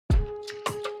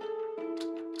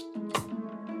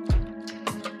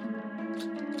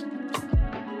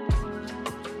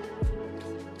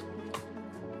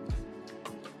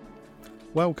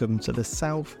Welcome to the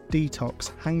Self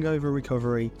DETOX Hangover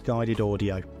Recovery Guided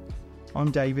Audio. I'm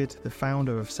David, the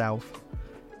founder of Self.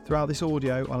 Throughout this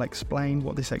audio, I'll explain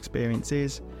what this experience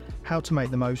is, how to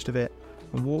make the most of it,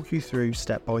 and walk you through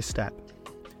step by step.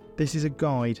 This is a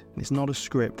guide, and it's not a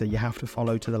script that you have to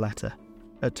follow to the letter.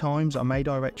 At times, I may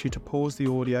direct you to pause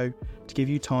the audio to give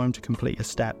you time to complete a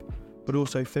step, but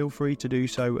also feel free to do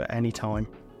so at any time.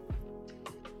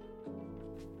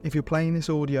 If you're playing this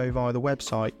audio via the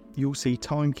website, you'll see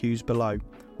time cues below,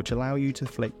 which allow you to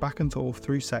flick back and forth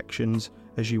through sections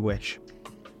as you wish.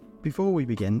 Before we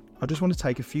begin, I just want to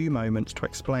take a few moments to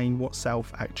explain what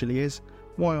Self actually is,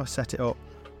 why I set it up,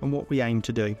 and what we aim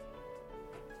to do.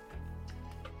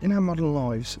 In our modern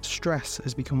lives, stress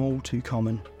has become all too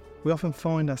common. We often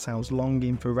find ourselves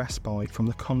longing for respite from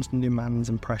the constant demands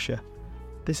and pressure.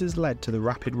 This has led to the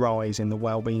rapid rise in the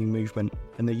well-being movement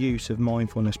and the use of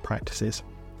mindfulness practices.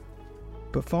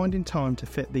 But finding time to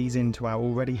fit these into our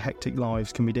already hectic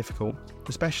lives can be difficult,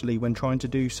 especially when trying to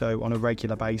do so on a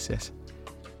regular basis.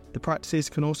 The practices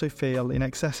can also feel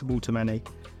inaccessible to many,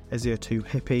 as they are too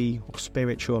hippie or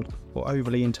spiritual or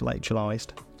overly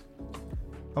intellectualised.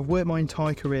 I've worked my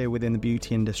entire career within the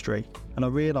beauty industry, and I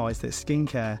realised that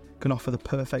skincare can offer the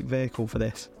perfect vehicle for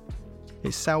this.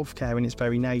 It's self-care in its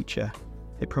very nature.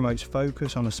 It promotes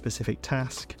focus on a specific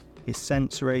task, it's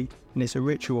sensory, and it's a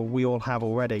ritual we all have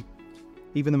already.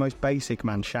 Even the most basic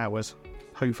man showers,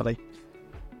 hopefully.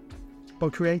 By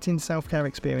creating self-care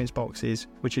experience boxes,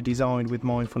 which are designed with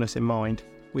mindfulness in mind,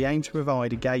 we aim to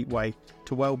provide a gateway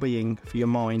to well-being for your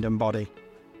mind and body.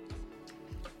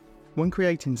 When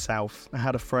creating Self, I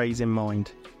had a phrase in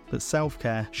mind, that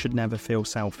self-care should never feel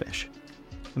selfish.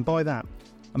 And by that,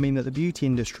 I mean that the beauty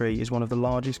industry is one of the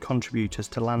largest contributors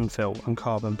to landfill and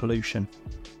carbon pollution.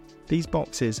 These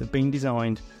boxes have been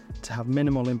designed to have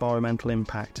minimal environmental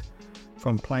impact,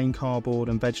 from plain cardboard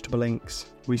and vegetable inks,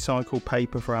 recycled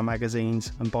paper for our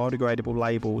magazines, and biodegradable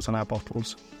labels on our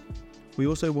bottles. We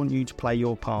also want you to play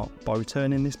your part by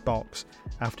returning this box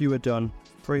after you are done,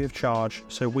 free of charge,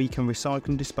 so we can recycle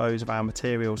and dispose of our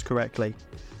materials correctly,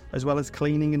 as well as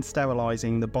cleaning and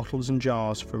sterilising the bottles and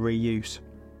jars for reuse.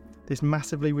 This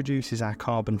massively reduces our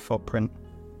carbon footprint.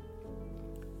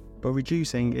 But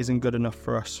reducing isn't good enough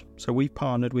for us, so we've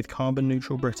partnered with Carbon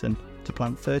Neutral Britain to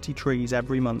plant 30 trees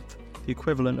every month, the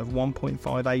equivalent of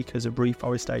 1.5 acres of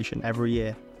reforestation every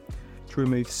year, to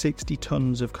remove 60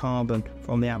 tonnes of carbon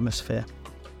from the atmosphere.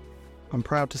 I'm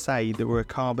proud to say that we're a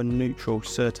carbon neutral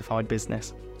certified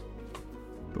business.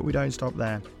 But we don't stop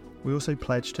there. We also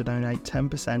pledge to donate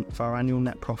 10% of our annual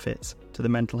net profits to the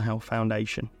Mental Health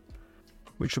Foundation,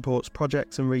 which supports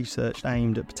projects and research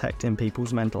aimed at protecting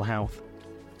people's mental health.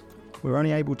 We're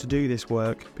only able to do this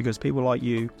work because people like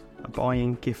you are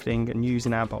buying, gifting and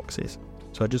using our boxes.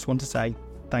 So I just want to say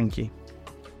thank you.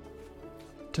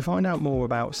 To find out more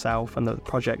about Self and the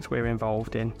projects we're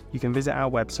involved in, you can visit our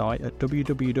website at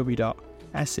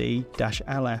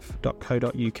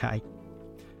www.se-lf.co.uk.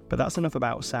 But that's enough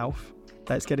about Self.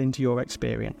 Let's get into your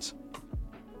experience.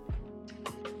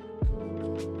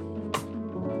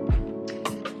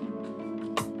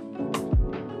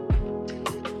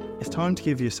 It's time to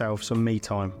give yourself some me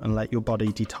time and let your body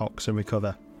detox and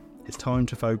recover. It's time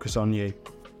to focus on you.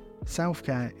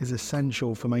 Self-care is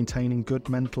essential for maintaining good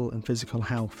mental and physical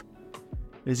health.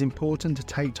 It is important to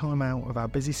take time out of our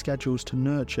busy schedules to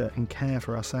nurture and care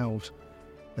for ourselves.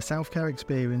 A self-care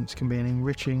experience can be an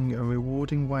enriching and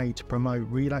rewarding way to promote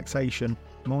relaxation,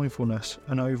 mindfulness,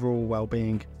 and overall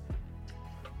well-being.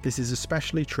 This is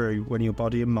especially true when your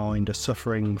body and mind are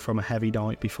suffering from a heavy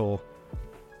night before.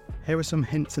 Here are some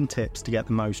hints and tips to get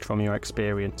the most from your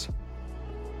experience.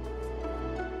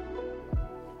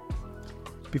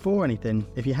 Before anything,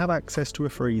 if you have access to a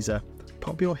freezer,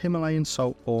 pop your Himalayan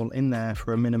salt ball in there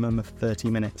for a minimum of 30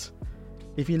 minutes.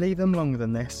 If you leave them longer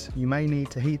than this, you may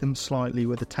need to heat them slightly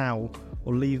with a towel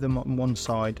or leave them on one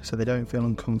side so they don't feel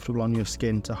uncomfortable on your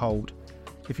skin to hold.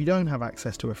 If you don't have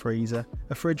access to a freezer,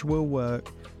 a fridge will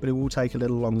work, but it will take a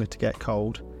little longer to get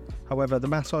cold. However, the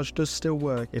massage does still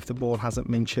work if the ball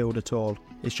hasn't been chilled at all.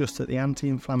 It's just that the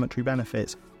anti-inflammatory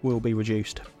benefits will be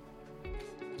reduced.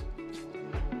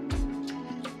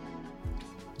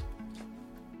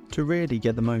 To really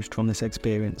get the most from this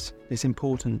experience, it's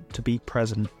important to be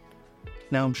present.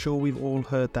 Now, I'm sure we've all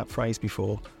heard that phrase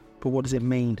before, but what does it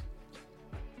mean?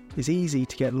 It's easy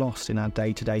to get lost in our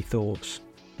day-to-day thoughts.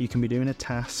 You can be doing a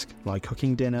task, like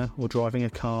cooking dinner or driving a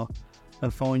car,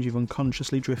 and find you've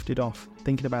unconsciously drifted off,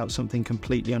 thinking about something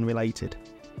completely unrelated.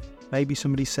 Maybe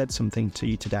somebody said something to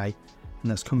you today, and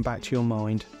that's come back to your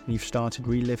mind, and you've started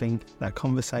reliving that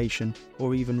conversation,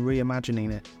 or even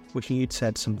reimagining it, wishing you'd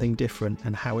said something different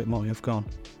and how it might have gone.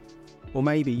 Or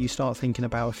maybe you start thinking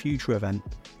about a future event,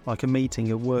 like a meeting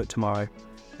at work tomorrow,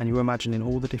 and you're imagining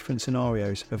all the different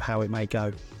scenarios of how it may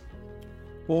go.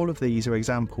 All of these are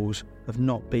examples of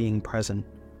not being present.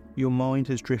 Your mind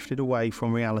has drifted away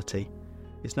from reality.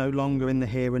 It's no longer in the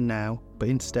here and now, but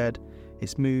instead,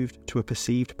 it's moved to a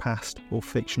perceived past or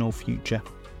fictional future.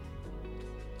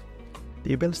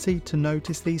 The ability to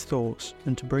notice these thoughts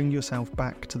and to bring yourself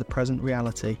back to the present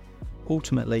reality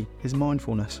ultimately is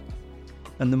mindfulness.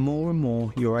 And the more and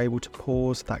more you're able to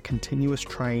pause that continuous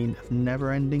train of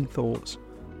never-ending thoughts,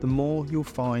 the more you'll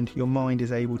find your mind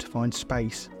is able to find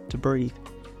space to breathe.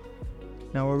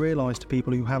 Now, I realise to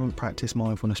people who haven't practiced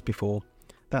mindfulness before,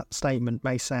 that statement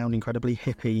may sound incredibly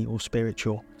hippie or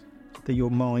spiritual, that your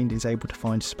mind is able to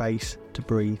find space to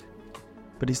breathe.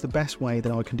 But it's the best way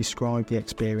that I can describe the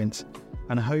experience,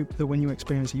 and I hope that when you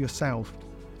experience it yourself,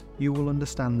 you will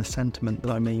understand the sentiment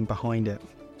that I mean behind it.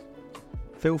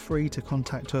 Feel free to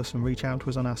contact us and reach out to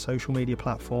us on our social media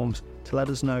platforms to let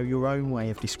us know your own way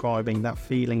of describing that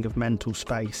feeling of mental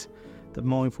space that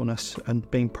mindfulness and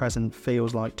being present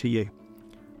feels like to you.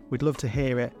 We'd love to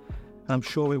hear it, and I'm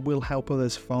sure it will help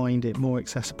others find it more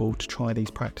accessible to try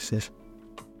these practices.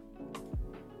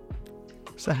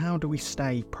 So how do we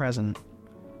stay present?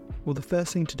 Well, the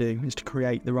first thing to do is to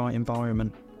create the right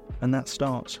environment, and that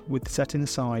starts with setting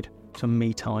aside some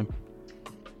me time.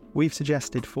 We've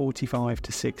suggested 45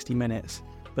 to 60 minutes,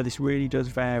 but this really does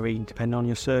vary depending on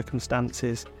your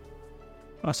circumstances.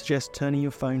 I suggest turning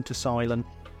your phone to silent.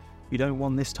 You don't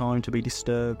want this time to be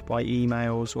disturbed by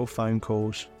emails or phone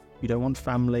calls. You don't want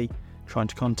family trying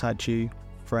to contact you,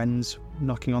 friends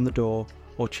knocking on the door,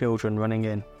 or children running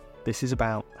in. This is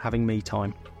about having me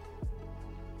time.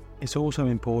 It's also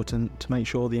important to make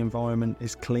sure the environment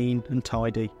is clean and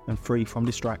tidy and free from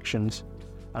distractions.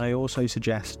 And I also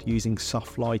suggest using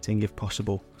soft lighting if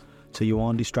possible, so you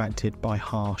aren't distracted by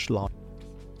harsh light.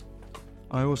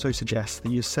 I also suggest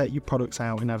that you set your products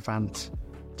out in advance.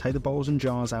 Take the bowls and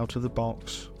jars out of the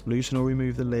box, loosen or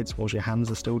remove the lids whilst your hands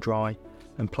are still dry,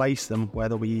 and place them where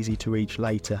they'll be easy to reach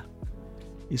later.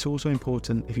 It's also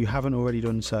important, if you haven't already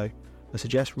done so, I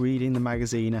suggest reading the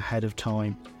magazine ahead of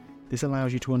time. This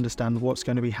allows you to understand what's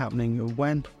going to be happening and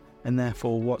when, and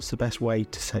therefore what's the best way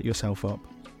to set yourself up.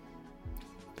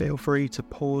 Feel free to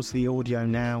pause the audio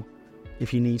now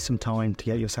if you need some time to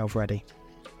get yourself ready.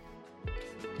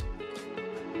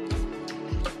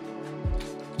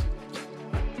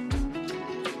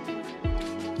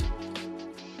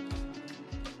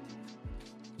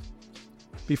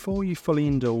 Before you fully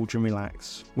indulge and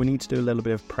relax, we need to do a little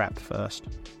bit of prep first.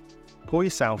 Pour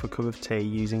yourself a cup of tea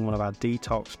using one of our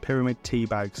DETOX pyramid tea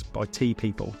bags by Tea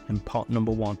People in pot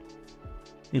number 1.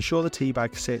 Ensure the tea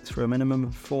bag sits for a minimum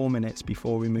of 4 minutes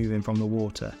before removing from the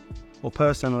water, or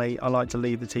personally I like to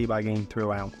leave the tea bag in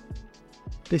throughout.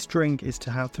 This drink is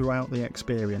to have throughout the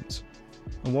experience,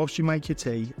 and whilst you make your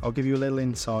tea, I'll give you a little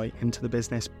insight into the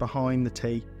business behind the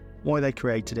tea, why they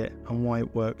created it and why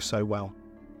it works so well.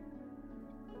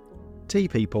 Tea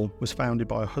People was founded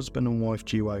by a husband and wife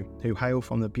duo who hail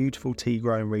from the beautiful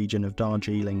tea-growing region of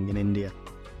Darjeeling in India,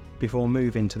 before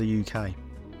moving to the UK.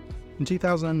 In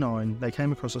 2009, they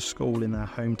came across a school in their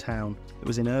hometown that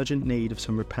was in urgent need of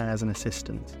some repairs and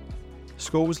assistance. The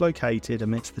school was located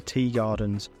amidst the tea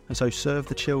gardens and so served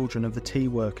the children of the tea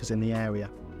workers in the area.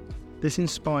 This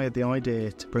inspired the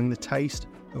idea to bring the taste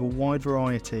of a wide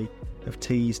variety of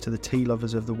teas to the tea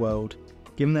lovers of the world,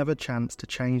 giving them a chance to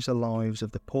change the lives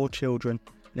of the poor children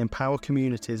and empower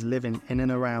communities living in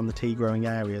and around the tea growing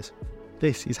areas.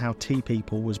 This is how Tea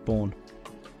People was born.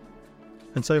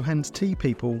 And so hence Tea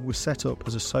People was set up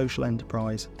as a social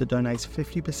enterprise that donates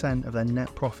 50% of their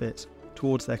net profits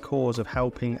towards their cause of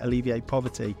helping alleviate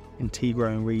poverty in tea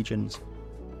growing regions.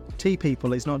 Tea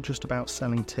People is not just about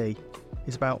selling tea,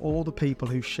 it's about all the people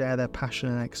who share their passion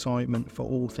and excitement for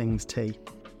all things tea.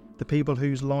 The people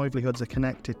whose livelihoods are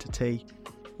connected to tea,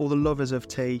 all the lovers of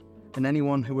tea, and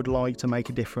anyone who would like to make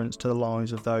a difference to the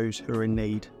lives of those who are in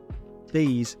need.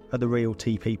 These are the real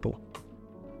Tea People.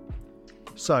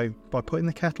 So, by putting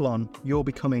the kettle on, you're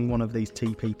becoming one of these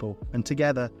tea people, and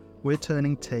together, we're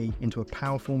turning tea into a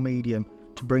powerful medium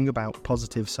to bring about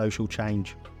positive social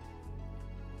change.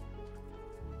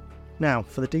 Now,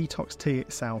 for the detox tea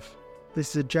itself.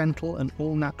 This is a gentle and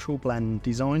all-natural blend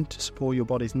designed to support your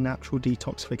body's natural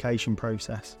detoxification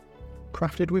process.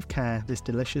 Crafted with care, this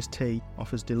delicious tea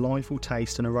offers delightful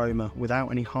taste and aroma without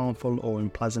any harmful or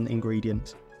unpleasant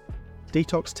ingredients.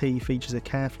 Detox tea features a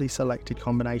carefully selected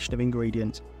combination of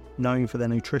ingredients known for their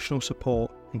nutritional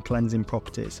support and cleansing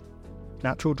properties.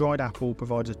 Natural dried apple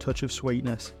provides a touch of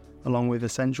sweetness, along with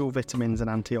essential vitamins and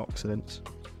antioxidants.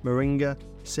 Moringa,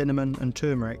 cinnamon and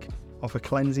turmeric offer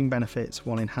cleansing benefits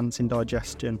while enhancing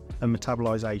digestion and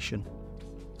metabolisation.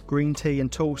 Green tea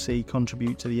and Tulsi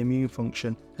contribute to the immune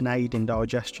function and aid in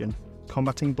digestion,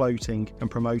 combating bloating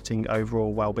and promoting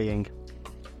overall well-being.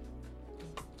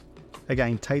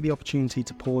 Again, take the opportunity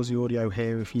to pause the audio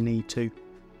here if you need to,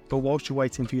 but whilst you're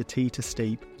waiting for your tea to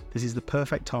steep, this is the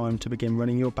perfect time to begin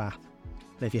running your bath.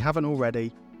 And if you haven't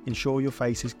already, ensure your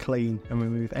face is clean and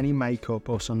remove any makeup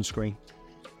or sunscreen.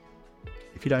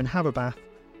 If you don't have a bath,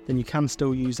 then you can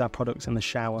still use our products in the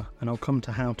shower, and I'll come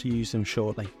to how to use them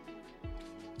shortly.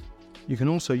 You can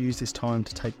also use this time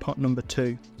to take pot number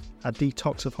 2, our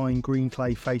detoxifying green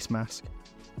clay face mask,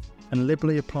 and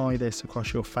liberally apply this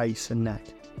across your face and neck.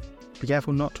 Be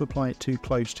careful not to apply it too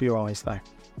close to your eyes though.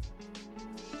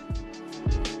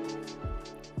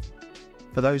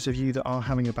 For those of you that are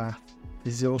having a bath,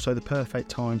 this is also the perfect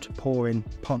time to pour in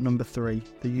pot number 3,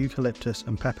 the eucalyptus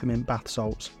and peppermint bath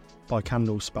salts by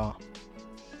Candle Spa.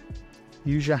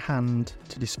 Use your hand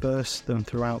to disperse them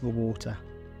throughout the water.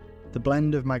 The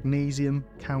blend of magnesium,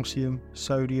 calcium,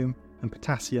 sodium and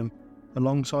potassium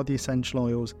alongside the essential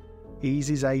oils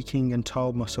eases aching and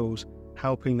tired muscles,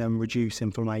 helping them reduce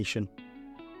inflammation.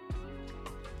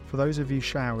 For those of you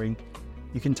showering,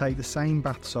 you can take the same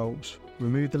bath salts,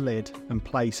 remove the lid and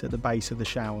place at the base of the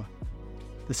shower.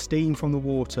 The steam from the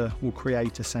water will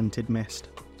create a scented mist.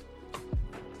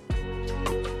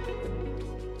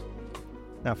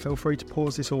 Now feel free to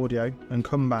pause this audio and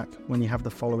come back when you have the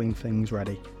following things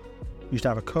ready. You should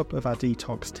have a cup of our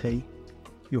detox tea.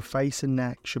 Your face and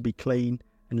neck should be clean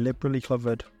and liberally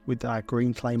covered with our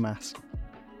green clay mask.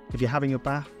 If you're having a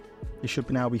bath, it should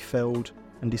now be filled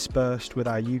and dispersed with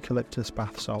our eucalyptus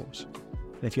bath salts.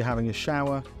 And if you're having a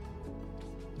shower,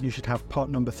 you should have pot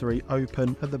number 3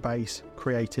 open at the base,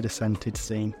 created a scented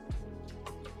steam.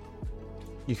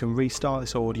 You can restart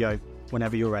this audio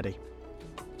whenever you're ready.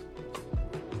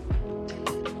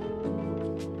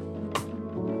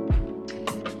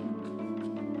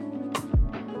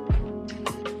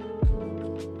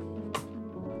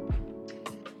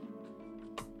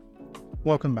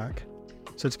 Welcome back.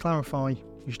 So to clarify,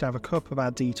 you should have a cup of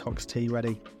our detox tea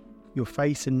ready. Your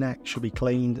face and neck should be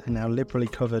cleaned and now liberally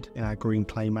covered in our green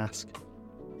clay mask.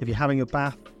 If you're having a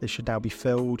bath, this should now be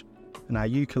filled and our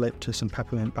eucalyptus and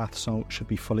peppermint bath salt should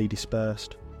be fully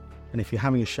dispersed. And if you're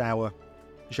having a shower,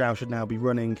 the shower should now be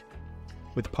running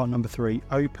with pot number 3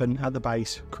 open at the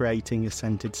base, creating a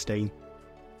scented steam.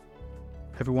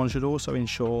 Everyone should also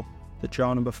ensure that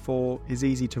jar number 4 is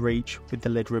easy to reach with the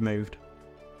lid removed.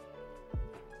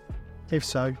 If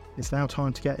so, it's now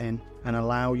time to get in and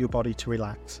allow your body to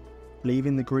relax,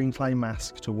 leaving the green clay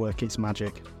mask to work its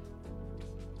magic.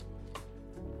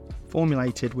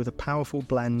 Formulated with a powerful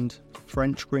blend of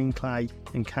French green clay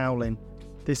and kaolin,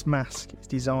 this mask is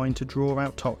designed to draw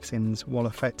out toxins while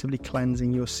effectively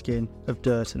cleansing your skin of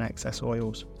dirt and excess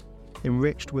oils.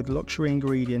 Enriched with luxury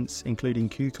ingredients including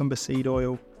cucumber seed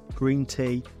oil, green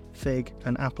tea, fig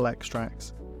and apple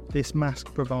extracts, this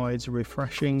mask provides a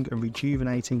refreshing and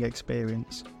rejuvenating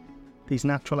experience. These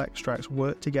natural extracts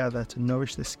work together to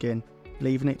nourish the skin,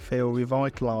 leaving it feel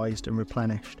revitalised and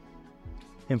replenished.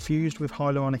 Infused with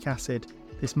hyaluronic acid,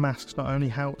 this mask not only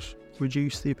helps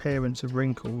reduce the appearance of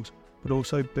wrinkles, but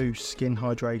also boosts skin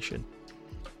hydration,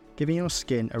 giving your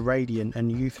skin a radiant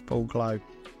and youthful glow,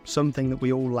 something that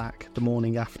we all lack the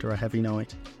morning after a heavy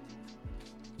night.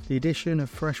 The addition of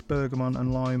fresh bergamot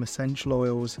and lime essential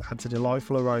oils adds a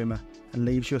delightful aroma and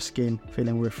leaves your skin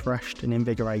feeling refreshed and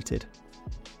invigorated.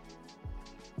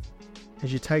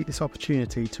 As you take this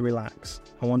opportunity to relax,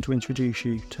 I want to introduce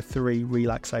you to 3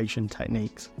 relaxation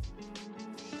techniques.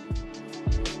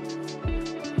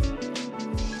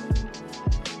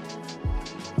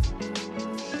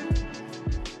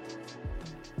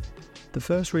 The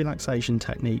first relaxation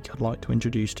technique I'd like to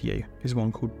introduce to you is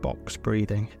one called box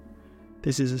breathing.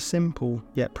 This is a simple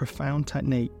yet profound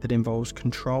technique that involves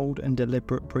controlled and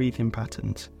deliberate breathing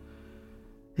patterns.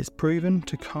 It's proven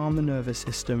to calm the nervous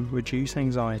system, reduce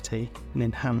anxiety, and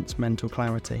enhance mental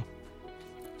clarity.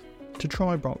 To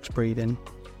try box breathing,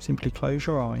 simply close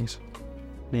your eyes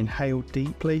and inhale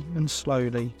deeply and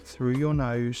slowly through your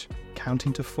nose,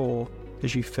 counting to 4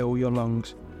 as you fill your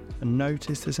lungs, and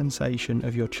notice the sensation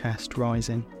of your chest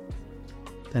rising.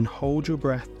 Then hold your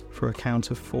breath for a count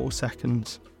of 4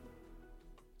 seconds.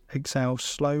 Exhale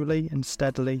slowly and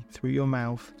steadily through your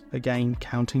mouth, again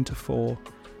counting to 4,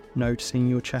 noticing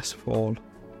your chest fall,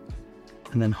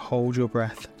 and then hold your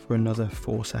breath for another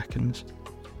 4 seconds.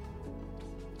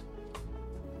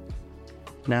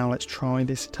 Now let's try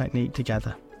this technique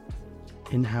together.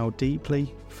 Inhale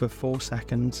deeply for 4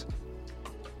 seconds,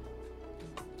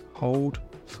 hold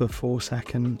for 4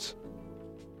 seconds,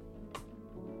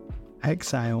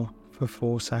 Exhale for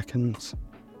 4 seconds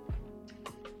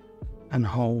and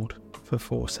hold for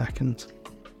 4 seconds.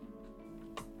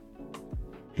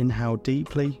 Inhale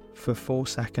deeply for 4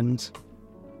 seconds.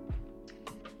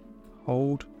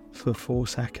 Hold for 4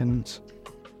 seconds.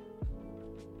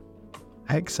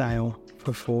 Exhale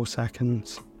for 4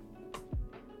 seconds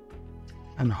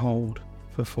and hold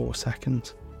for 4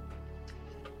 seconds.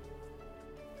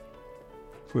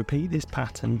 Repeat this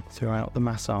pattern throughout the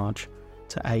massage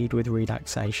to aid with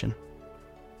relaxation.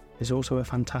 It's also a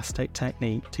fantastic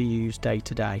technique to use day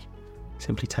to day.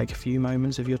 Simply take a few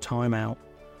moments of your time out,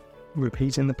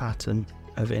 repeating the pattern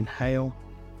of inhale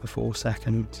for 4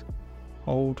 seconds,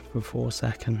 hold for 4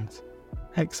 seconds,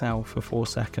 exhale for 4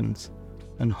 seconds,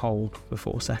 and hold for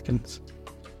 4 seconds.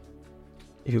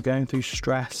 If you're going through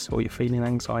stress or you're feeling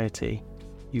anxiety,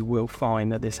 you will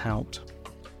find that this helped.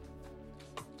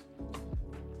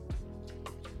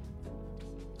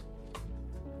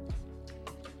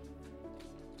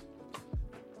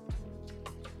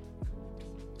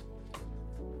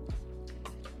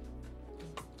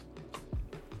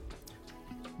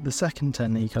 The second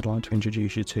technique I'd like to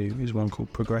introduce you to is one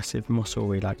called progressive muscle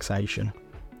relaxation.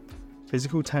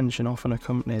 Physical tension often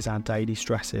accompanies our daily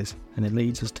stresses, and it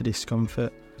leads us to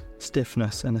discomfort,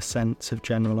 stiffness and a sense of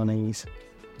general unease.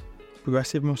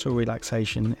 Progressive muscle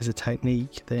relaxation is a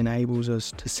technique that enables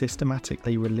us to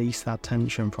systematically release that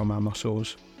tension from our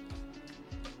muscles.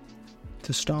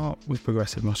 To start with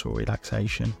progressive muscle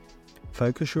relaxation,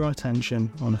 focus your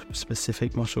attention on a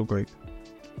specific muscle group.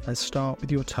 Let's start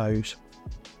with your toes.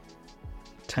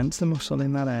 Tense the muscle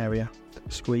in that area,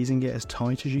 squeezing it as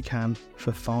tight as you can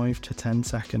for 5 to 10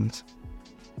 seconds.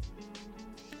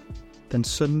 Then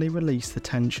suddenly release the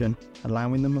tension,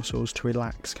 allowing the muscles to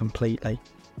relax completely.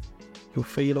 You'll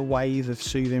feel a wave of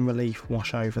soothing relief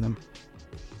wash over them.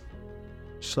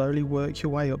 Slowly work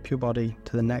your way up your body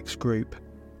to the next group.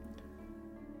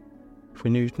 If we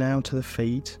move now to the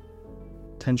feet,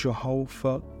 tense your whole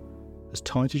foot as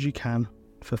tight as you can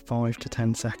for 5 to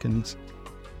 10 seconds.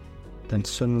 Then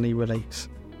suddenly release.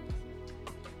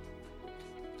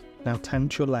 Now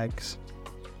tense your legs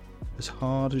as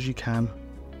hard as you can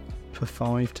for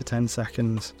 5 to 10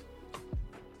 seconds.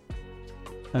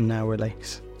 And now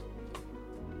release.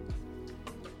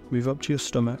 Move up to your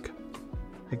stomach.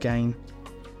 Again,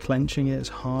 clenching it as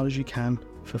hard as you can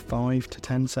for 5 to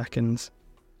 10 seconds.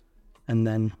 And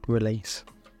then release.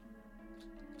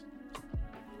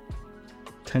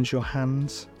 Tense your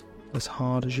hands as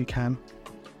hard as you can.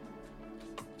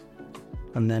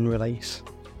 And then release.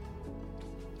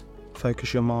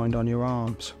 Focus your mind on your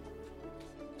arms,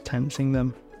 tensing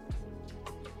them,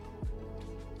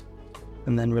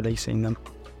 and then releasing them.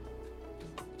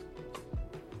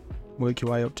 Work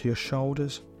your way up to your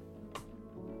shoulders.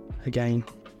 Again,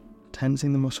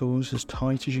 tensing the muscles as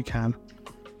tight as you can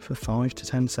for 5 to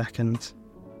 10 seconds,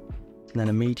 and then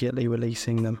immediately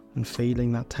releasing them and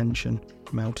feeling that tension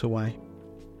melt away.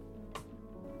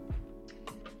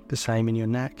 The same in your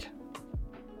neck.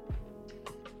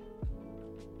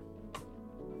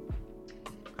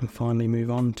 And finally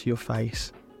move on to your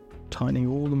face, tightening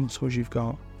all the muscles you've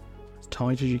got as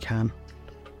tight as you can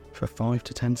for 5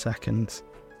 to 10 seconds,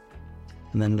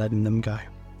 and then letting them go.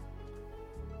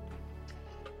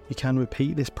 You can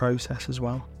repeat this process as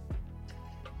well.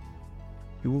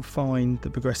 You will find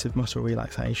that progressive muscle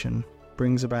relaxation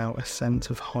brings about a sense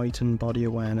of heightened body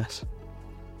awareness.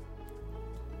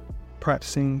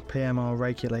 Practicing PMR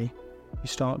regularly, you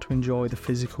start to enjoy the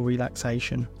physical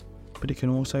relaxation, but it can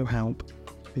also help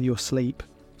with your sleep.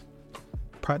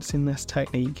 Practicing this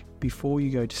technique before you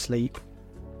go to sleep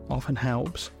often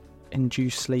helps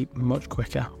induce sleep much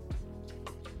quicker.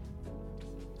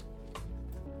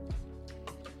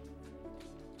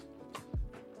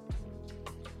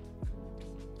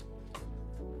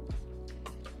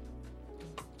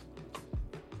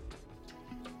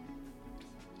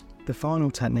 The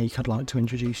final technique I'd like to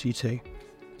introduce you to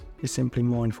is simply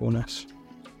mindfulness.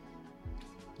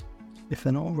 If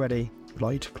they're not already, I'd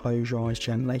like you to close your eyes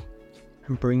gently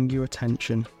and bring your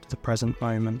attention to the present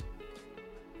moment.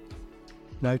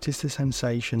 Notice the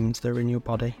sensations that are in your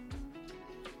body,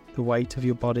 the weight of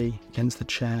your body against the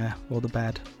chair or the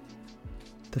bed,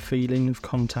 the feeling of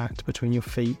contact between your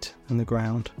feet and the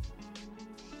ground.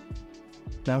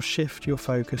 Now shift your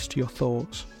focus to your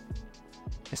thoughts.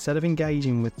 Instead of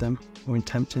engaging with them or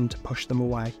attempting to push them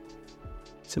away,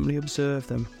 simply observe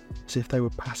them as if they were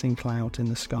passing clouds in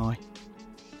the sky.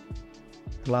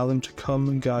 Allow them to come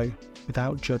and go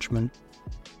without judgment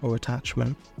or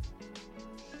attachment.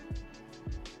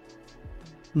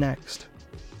 Next,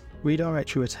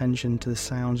 redirect your attention to the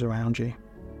sounds around you.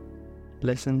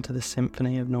 Listen to the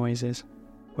symphony of noises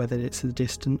whether it's the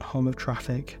distant hum of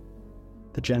traffic,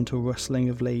 the gentle rustling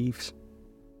of leaves,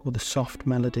 or the soft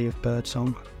melody of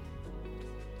birdsong.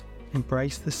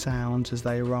 Embrace the sounds as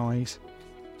they arise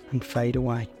and fade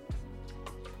away,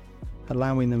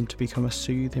 allowing them to become a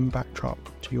soothing backdrop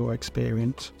to your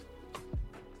experience.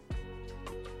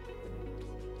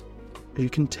 As you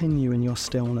continue in your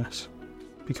stillness,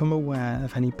 become aware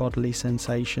of any bodily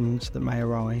sensations that may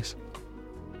arise.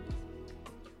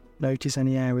 Notice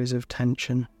any areas of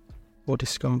tension or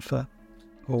discomfort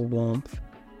or warmth.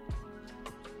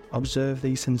 Observe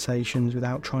these sensations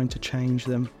without trying to change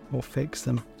them or fix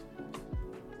them,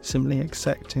 simply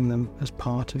accepting them as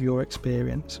part of your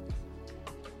experience.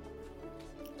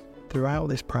 Throughout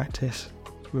this practice,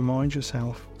 remind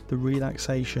yourself that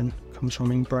relaxation comes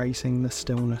from embracing the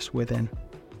stillness within.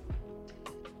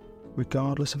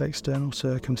 Regardless of external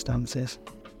circumstances,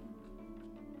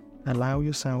 allow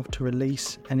yourself to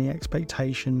release any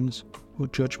expectations or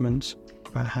judgments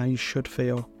about how you should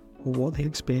feel or what the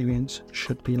experience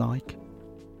should be like.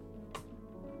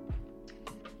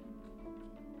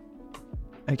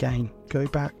 Again, go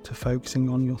back to focusing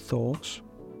on your thoughts.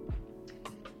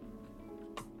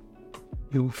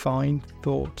 You'll find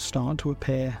thoughts start to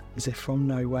appear as if from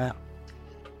nowhere.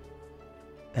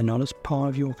 They're not as part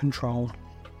of your control.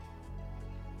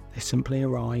 They simply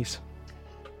arise.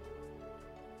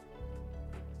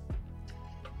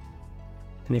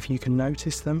 And if you can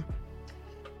notice them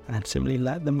and then simply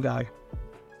let them go,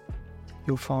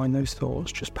 you'll find those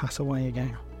thoughts just pass away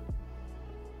again.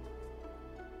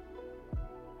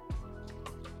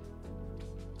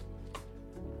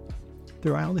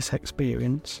 Throughout this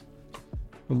experience,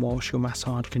 and whilst your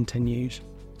massage continues,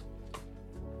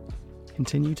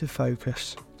 continue to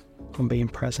focus on being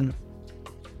present.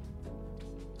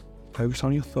 Focus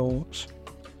on your thoughts.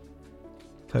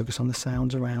 Focus on the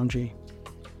sounds around you.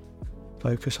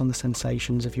 Focus on the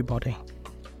sensations of your body.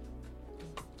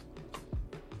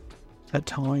 At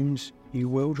times, you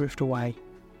will drift away,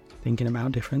 thinking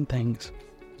about different things.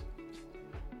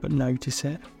 But notice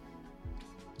it,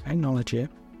 acknowledge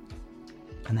it,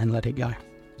 and then let it go.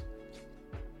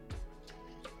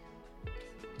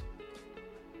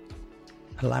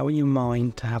 Allowing your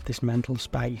mind to have this mental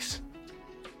space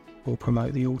will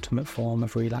promote the ultimate form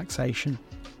of relaxation.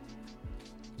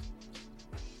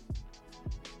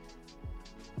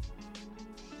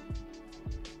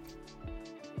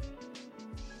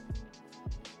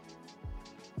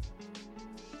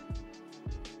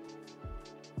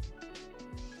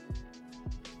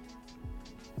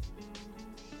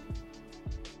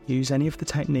 Use any of the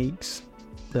techniques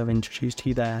that I've introduced to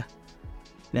you there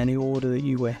in any order that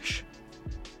you wish.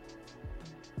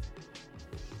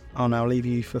 I'll now leave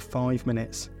you for 5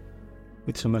 minutes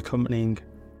with some accompanying,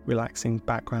 relaxing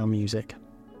background music.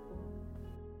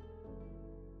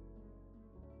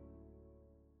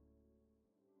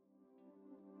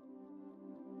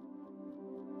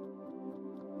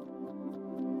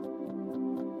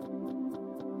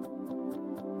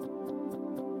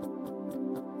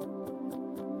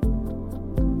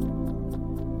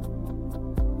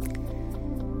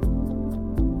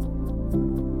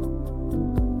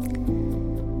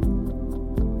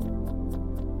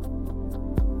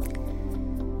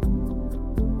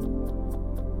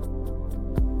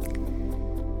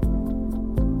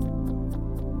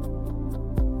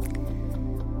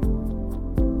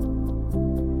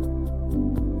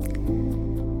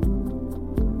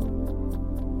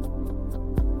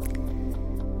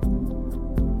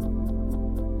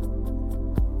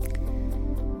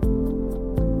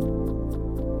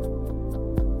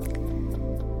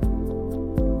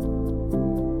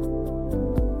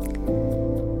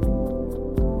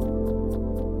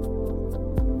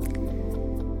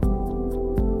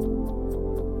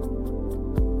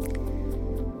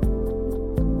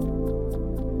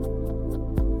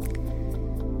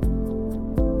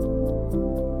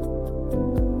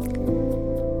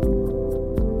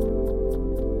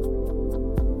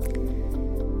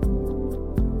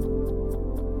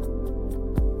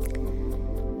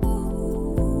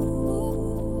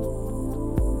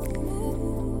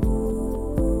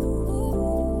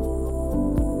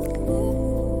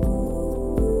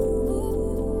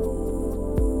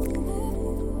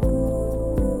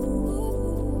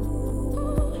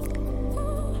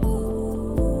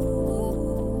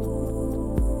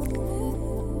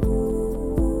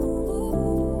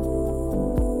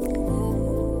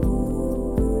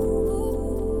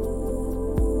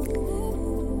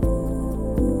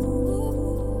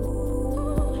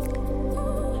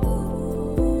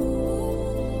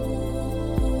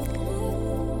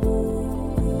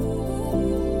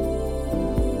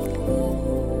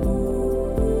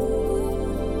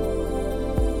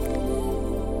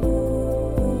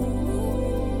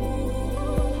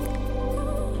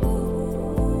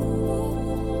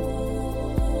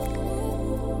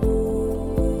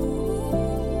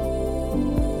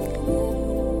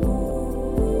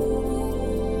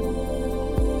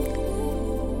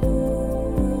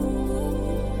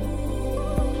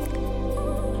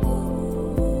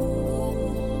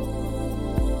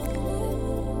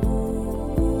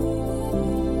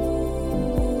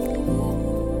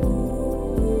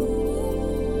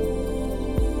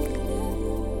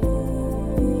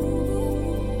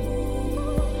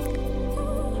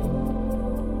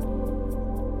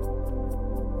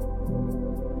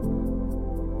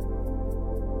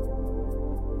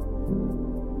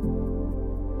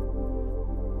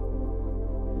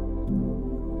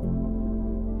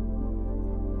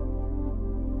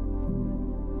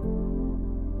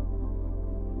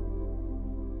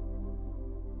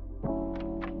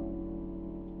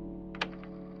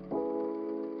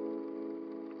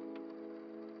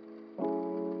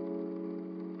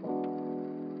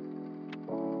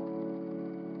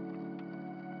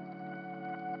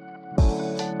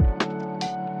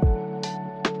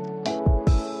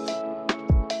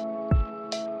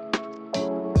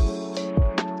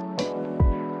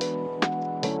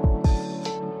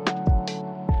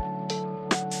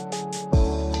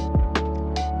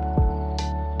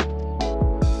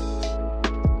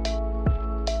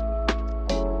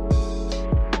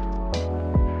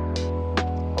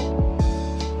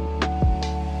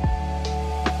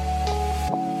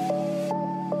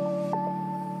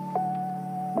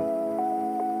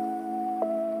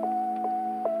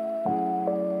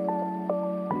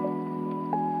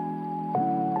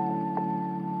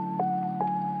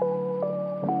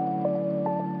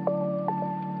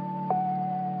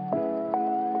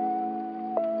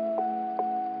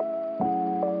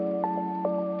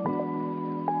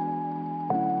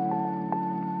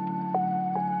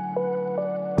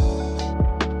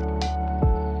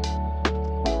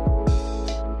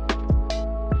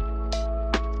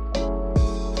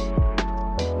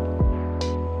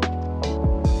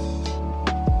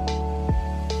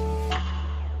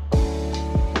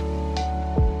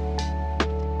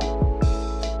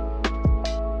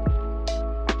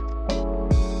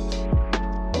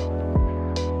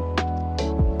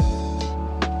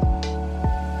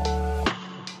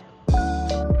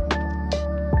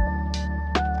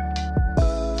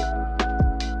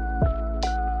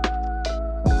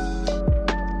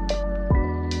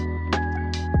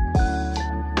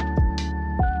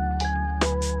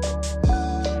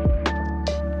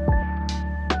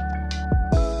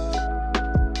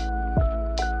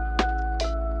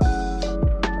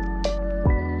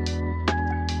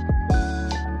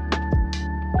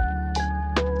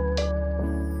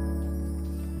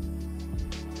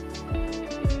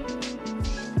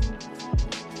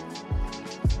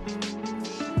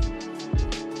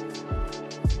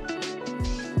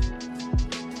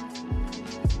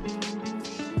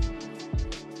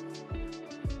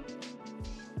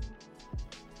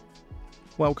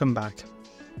 Welcome back.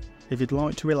 If you'd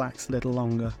like to relax a little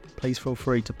longer, please feel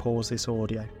free to pause this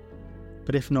audio.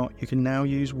 But if not, you can now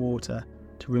use water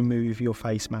to remove your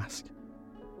face mask.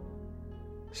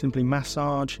 Simply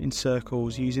massage in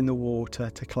circles using the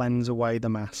water to cleanse away the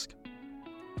mask.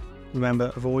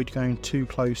 Remember, avoid going too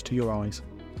close to your eyes.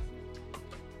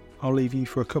 I'll leave you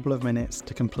for a couple of minutes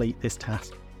to complete this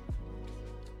task.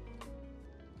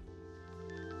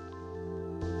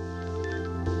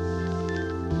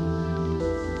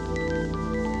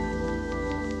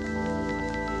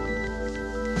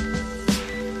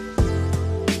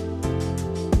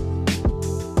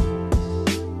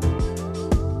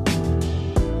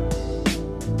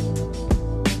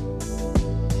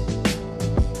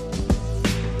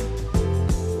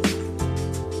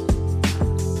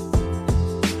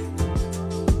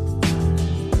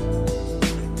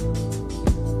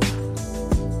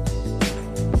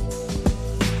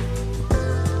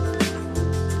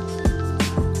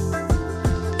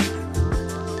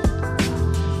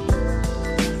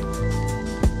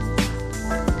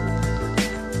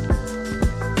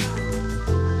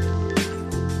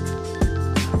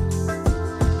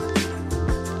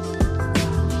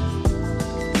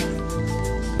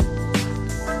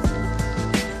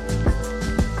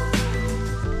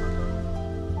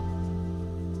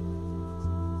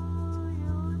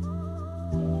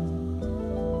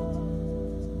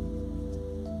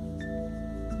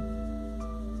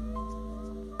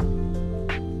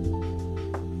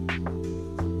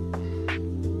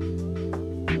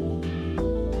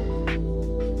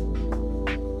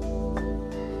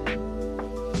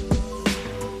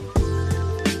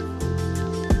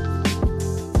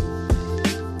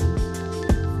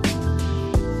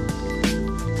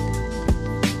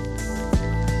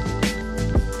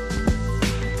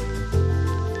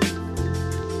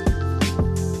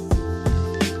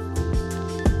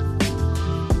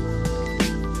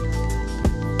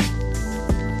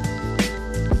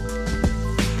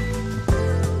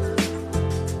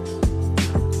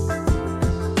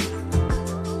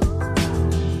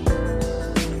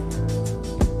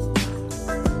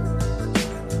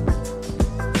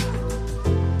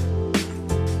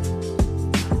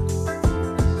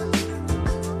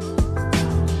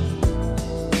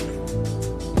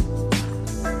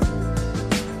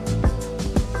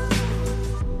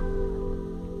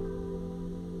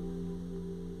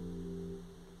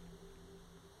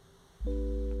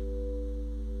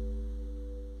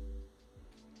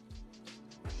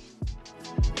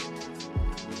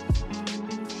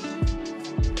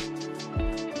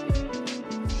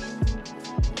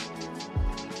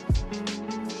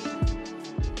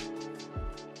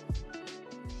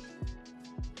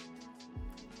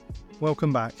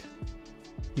 Welcome back.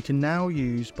 You can now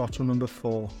use bottle number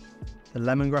 4, the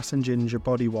Lemongrass and Ginger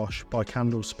Body Wash by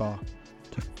Candle Spa,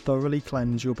 to thoroughly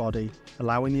cleanse your body,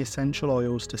 allowing the essential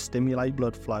oils to stimulate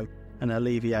blood flow and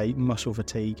alleviate muscle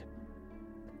fatigue.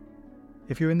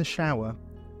 If you're in the shower,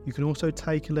 you can also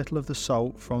take a little of the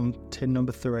salt from tin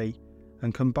number 3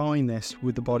 and combine this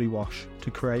with the body wash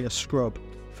to create a scrub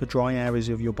for dry areas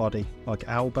of your body like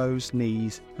elbows,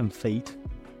 knees and feet.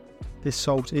 This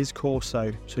salt is coarse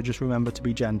so just remember to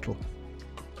be gentle.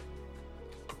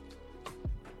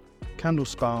 Candle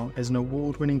Spa is an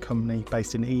award-winning company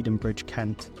based in Edenbridge,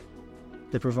 Kent.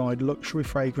 They provide luxury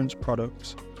fragrance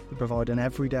products that provide an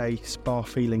everyday spa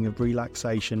feeling of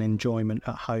relaxation and enjoyment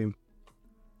at home.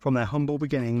 From their humble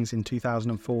beginnings in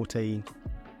 2014,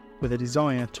 with a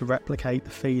desire to replicate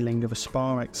the feeling of a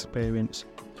spa experience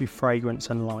through fragrance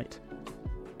and light.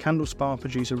 Candle Spa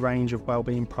produce a range of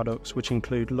wellbeing products which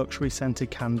include luxury scented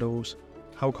candles,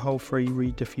 alcohol-free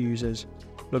reed diffusers,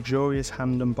 luxurious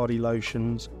hand and body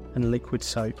lotions and liquid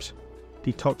soaps,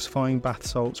 detoxifying bath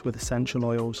salts with essential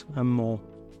oils and more.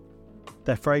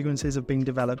 Their fragrances have been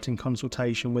developed in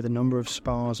consultation with a number of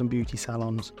spas and beauty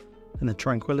salons, and the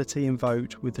tranquility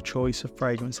invoked with the choice of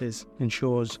fragrances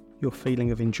ensures your feeling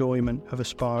of enjoyment of a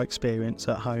spa experience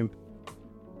at home.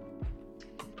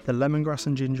 The Lemongrass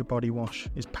and Ginger Body Wash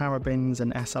is parabens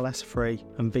and SLS free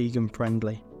and vegan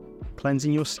friendly,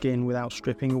 cleansing your skin without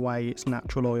stripping away its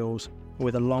natural oils or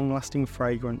with a long-lasting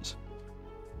fragrance.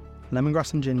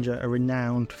 Lemongrass and ginger are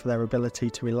renowned for their ability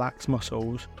to relax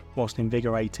muscles whilst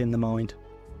invigorating the mind.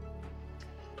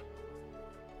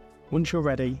 Once you're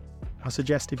ready, I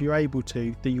suggest if you're able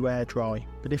to that you air dry,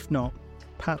 but if not,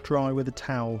 pat dry with a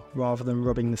towel rather than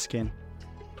rubbing the skin.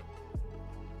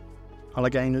 I'll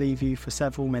again leave you for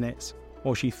several minutes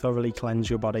whilst you thoroughly cleanse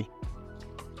your body.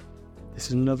 This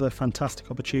is another fantastic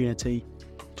opportunity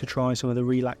to try some of the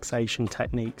relaxation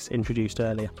techniques introduced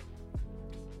earlier.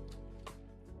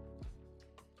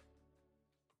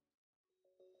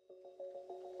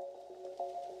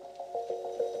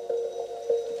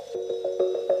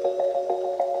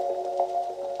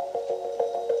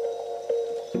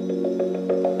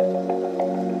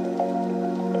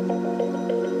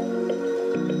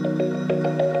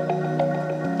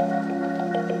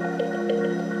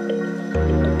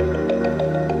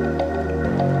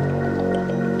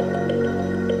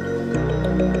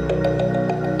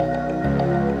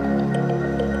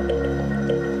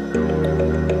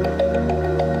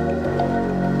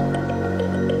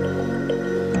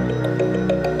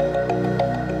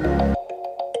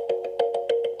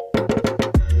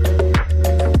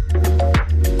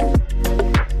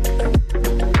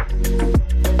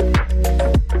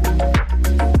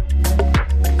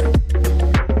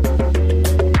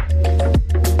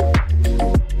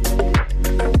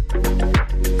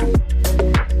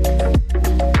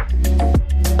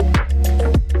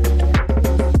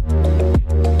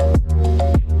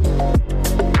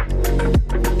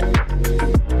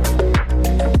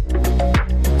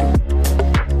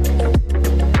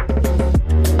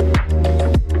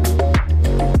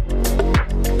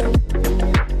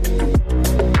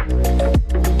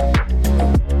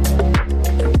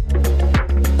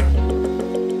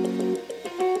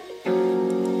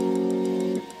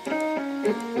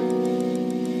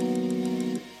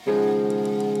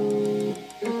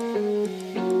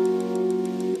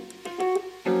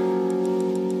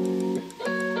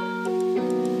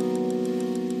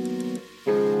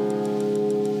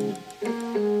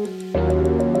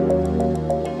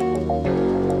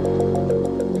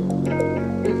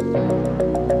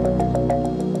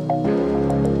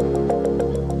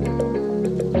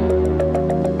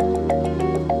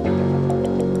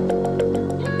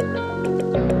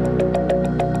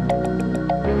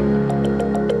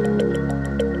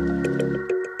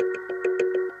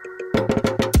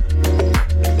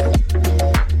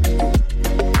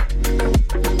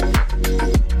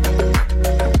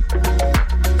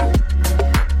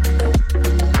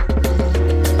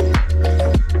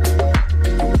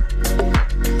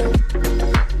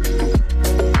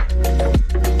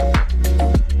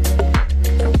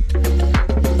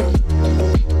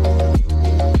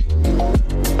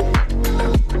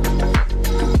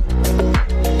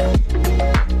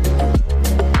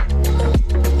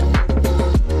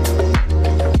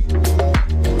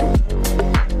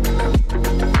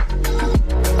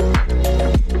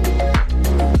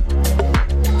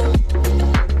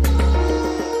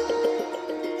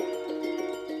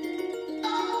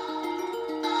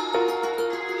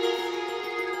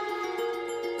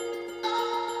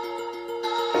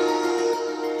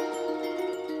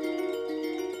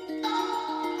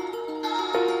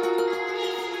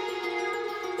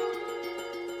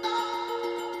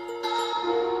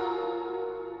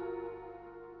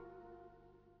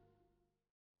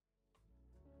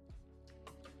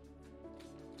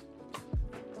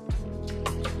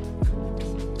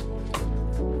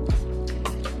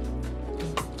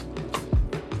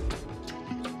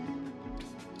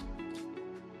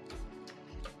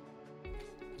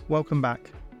 Welcome back.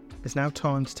 It's now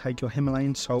time to take your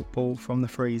Himalayan salt ball from the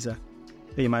freezer,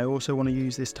 but you may also want to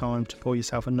use this time to pour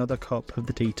yourself another cup of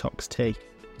the DETOX tea.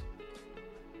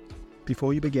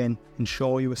 Before you begin,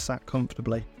 ensure you are sat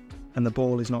comfortably and the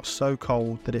ball is not so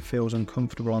cold that it feels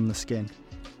uncomfortable on the skin.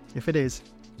 If it is,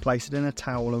 place it in a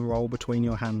towel and roll between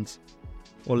your hands,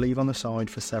 or leave on the side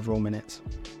for several minutes.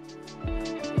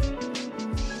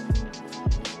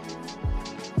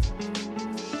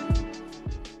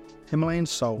 Himalayan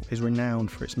salt is renowned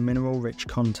for its mineral-rich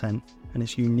content and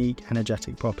its unique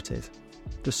energetic properties.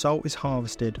 The salt is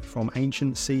harvested from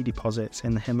ancient sea deposits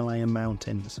in the Himalayan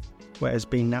mountains, where it has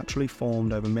been naturally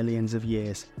formed over millions of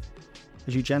years.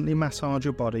 As you gently massage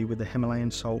your body with the Himalayan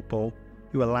salt ball,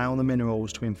 you allow the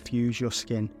minerals to infuse your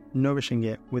skin, nourishing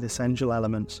it with essential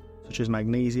elements such as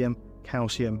magnesium,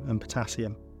 calcium and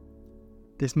potassium.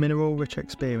 This mineral-rich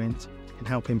experience can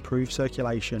help improve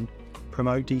circulation,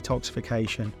 promote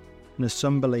detoxification, and as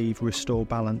some believe, restore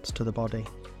balance to the body.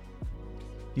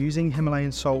 Using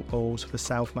Himalayan salt balls for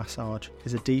self-massage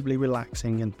is a deeply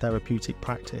relaxing and therapeutic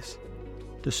practice.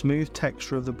 The smooth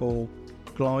texture of the ball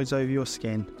glides over your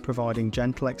skin, providing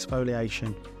gentle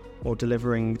exfoliation or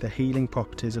delivering the healing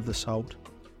properties of the salt.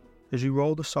 As you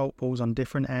roll the salt balls on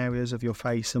different areas of your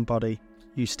face and body,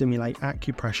 you stimulate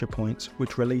acupressure points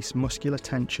which release muscular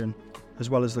tension, as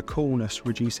well as the coolness,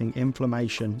 reducing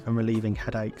inflammation and relieving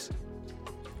headaches.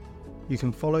 You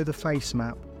can follow the face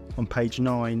map on page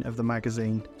 9 of the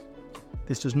magazine.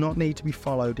 This does not need to be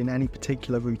followed in any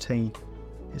particular routine.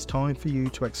 It's time for you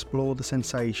to explore the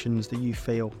sensations that you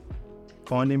feel,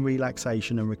 finding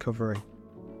relaxation and recovery.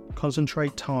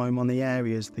 Concentrate time on the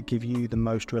areas that give you the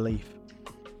most relief.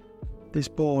 This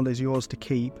ball is yours to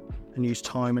keep and use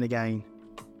time and again.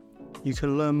 You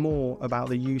can learn more about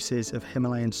the uses of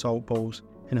Himalayan salt balls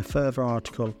in a further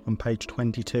article on page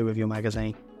 22 of your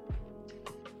magazine.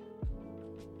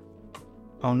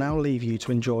 I'll now leave you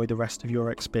to enjoy the rest of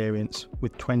your experience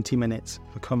with 20 minutes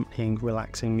of accompanying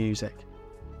relaxing music.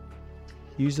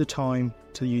 Use the time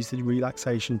to use the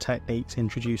relaxation techniques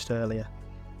introduced earlier.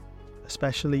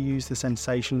 Especially use the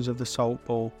sensations of the salt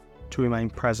ball to remain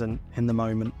present in the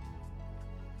moment.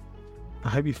 I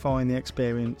hope you find the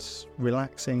experience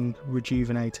relaxing,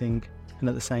 rejuvenating, and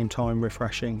at the same time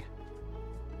refreshing.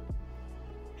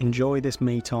 Enjoy this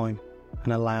me time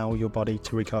and allow your body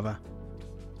to recover.